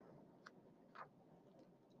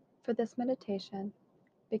For this meditation,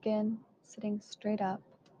 begin sitting straight up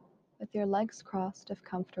with your legs crossed if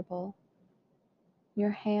comfortable,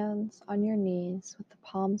 your hands on your knees with the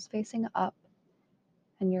palms facing up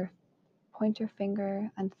and your pointer finger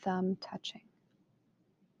and thumb touching.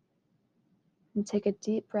 And take a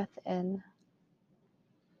deep breath in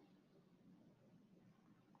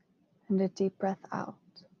and a deep breath out.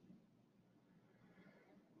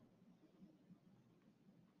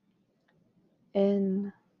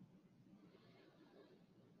 In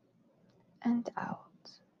and out.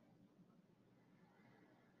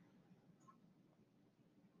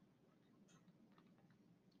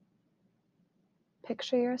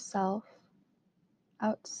 Picture yourself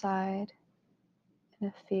outside in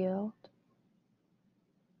a field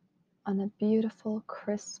on a beautiful,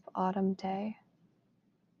 crisp autumn day.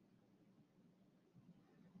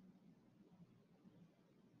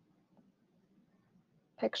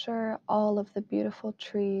 Picture all of the beautiful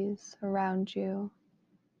trees around you,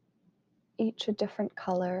 each a different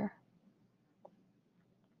color,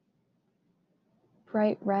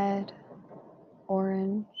 bright red,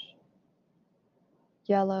 orange,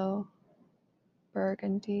 yellow,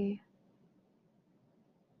 burgundy.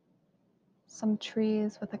 Some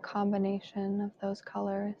trees with a combination of those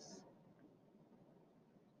colors.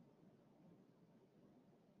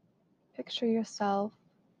 Picture yourself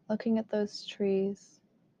looking at those trees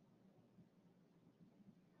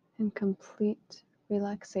in complete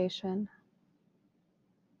relaxation.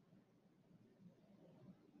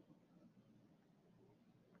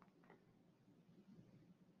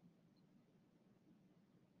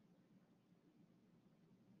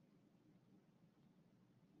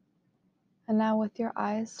 And now, with your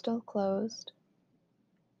eyes still closed,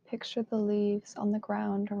 picture the leaves on the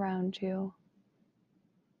ground around you,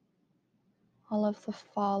 all of the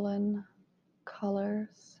fallen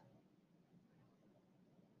colors.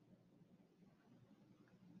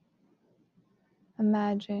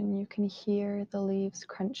 Imagine you can hear the leaves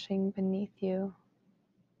crunching beneath you.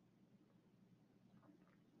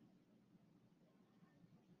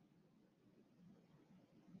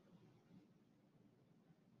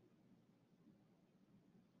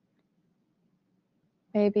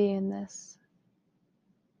 Maybe in this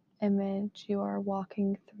image you are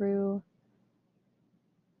walking through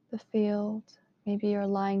the field. Maybe you're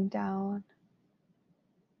lying down.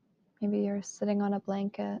 Maybe you're sitting on a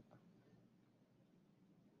blanket.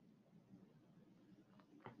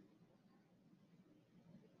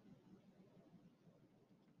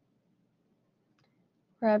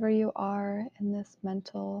 Wherever you are in this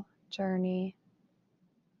mental journey,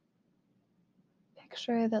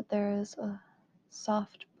 picture that there is a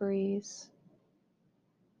soft breeze,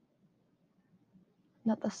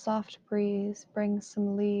 and that the soft breeze brings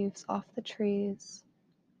some leaves off the trees,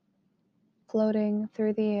 floating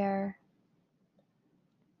through the air,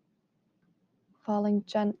 falling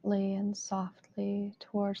gently and softly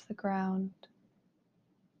towards the ground.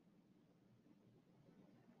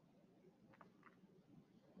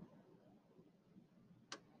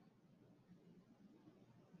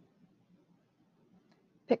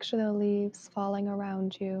 Picture the leaves falling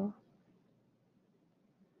around you,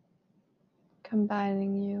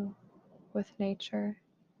 combining you with nature.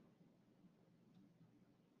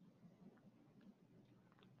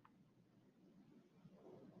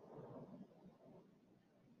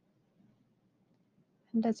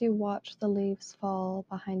 And as you watch the leaves fall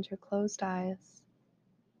behind your closed eyes,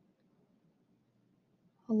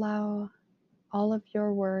 allow all of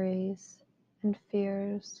your worries and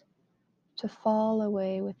fears to fall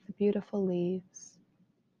away with the beautiful leaves.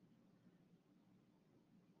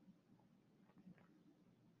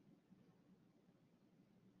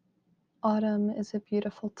 Autumn is a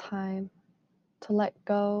beautiful time to let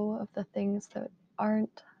go of the things that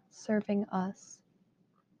aren't serving us.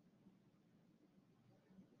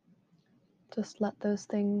 Just let those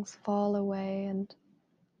things fall away and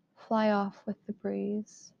fly off with the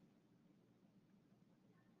breeze.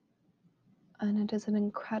 And it is an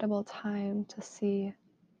incredible time to see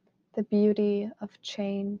the beauty of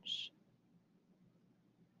change.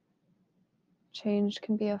 Change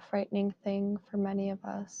can be a frightening thing for many of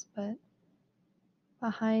us, but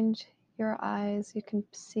behind your eyes, you can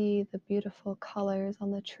see the beautiful colors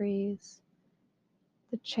on the trees,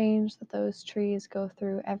 the change that those trees go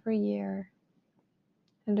through every year.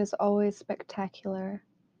 It is always spectacular.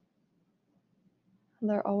 And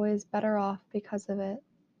they're always better off because of it,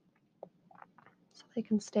 so they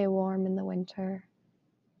can stay warm in the winter.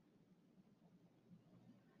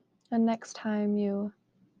 And next time you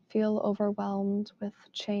feel overwhelmed with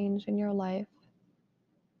change in your life,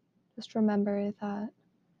 just remember that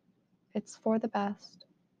it's for the best.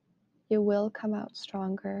 You will come out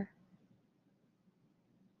stronger,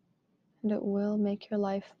 and it will make your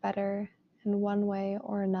life better in one way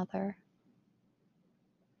or another.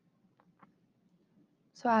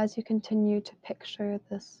 So as you continue to picture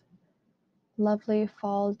this lovely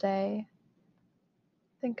fall day,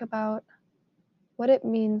 think about what it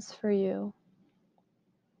means for you.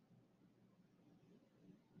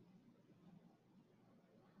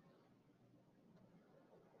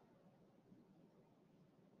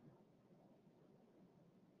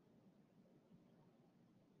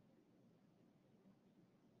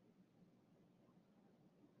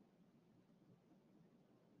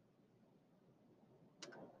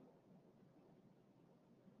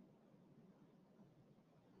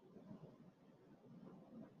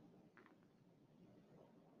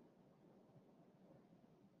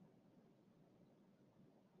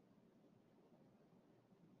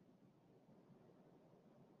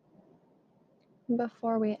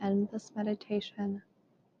 Before we end this meditation,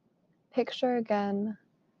 picture again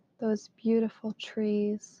those beautiful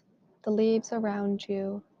trees, the leaves around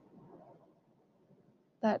you,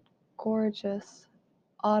 that gorgeous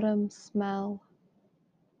autumn smell,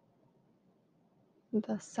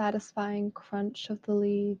 the satisfying crunch of the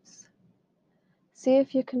leaves. See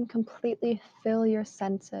if you can completely fill your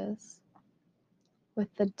senses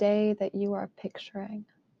with the day that you are picturing.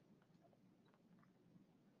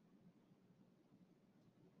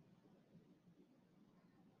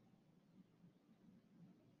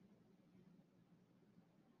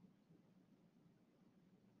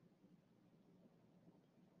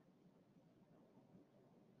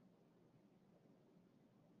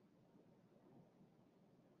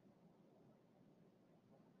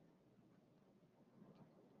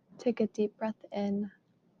 Take a deep breath in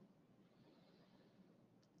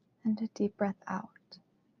and a deep breath out.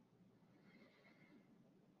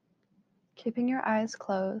 Keeping your eyes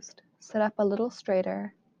closed, sit up a little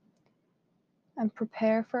straighter and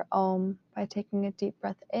prepare for Om by taking a deep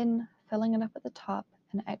breath in, filling it up at the top,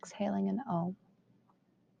 and exhaling an Om.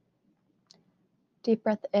 Deep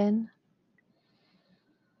breath in,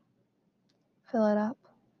 fill it up.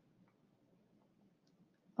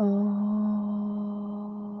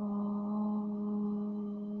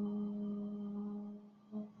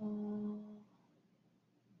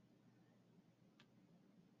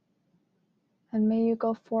 And may you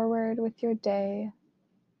go forward with your day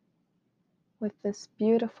with this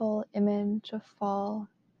beautiful image of fall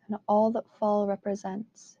and all that fall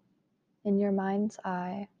represents in your mind's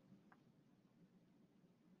eye.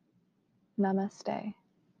 Namaste.